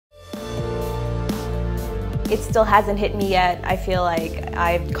It still hasn't hit me yet. I feel like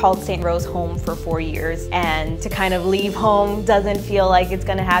I've called St. Rose home for 4 years, and to kind of leave home doesn't feel like it's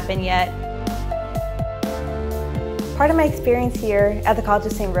going to happen yet. Part of my experience here at the College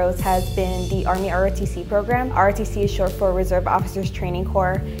of St. Rose has been the Army ROTC program. ROTC is short for Reserve Officers Training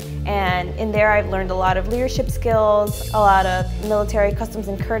Corps, and in there I've learned a lot of leadership skills, a lot of military customs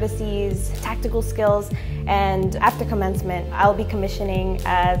and courtesies, tactical skills, and after commencement I'll be commissioning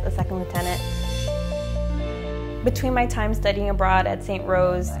as a second lieutenant. Between my time studying abroad at St.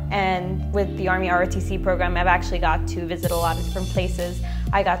 Rose and with the Army ROTC program, I've actually got to visit a lot of different places.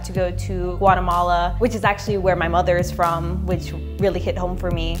 I got to go to Guatemala, which is actually where my mother is from, which really hit home for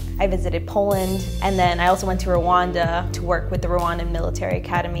me. I visited Poland, and then I also went to Rwanda to work with the Rwandan Military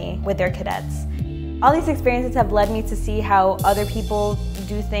Academy with their cadets. All these experiences have led me to see how other people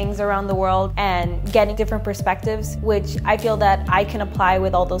do things around the world and getting different perspectives, which I feel that I can apply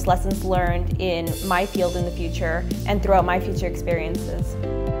with all those lessons learned in my field in the future and throughout my future experiences.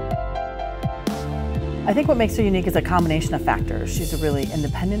 I think what makes her unique is a combination of factors. She's a really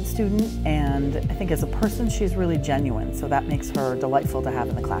independent student, and I think as a person she's really genuine, so that makes her delightful to have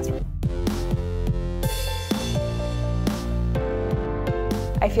in the classroom.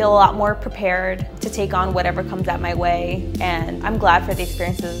 I feel a lot more prepared to take on whatever comes at my way, and I'm glad for the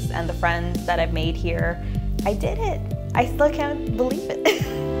experiences and the friends that I've made here. I did it. I still can't believe it.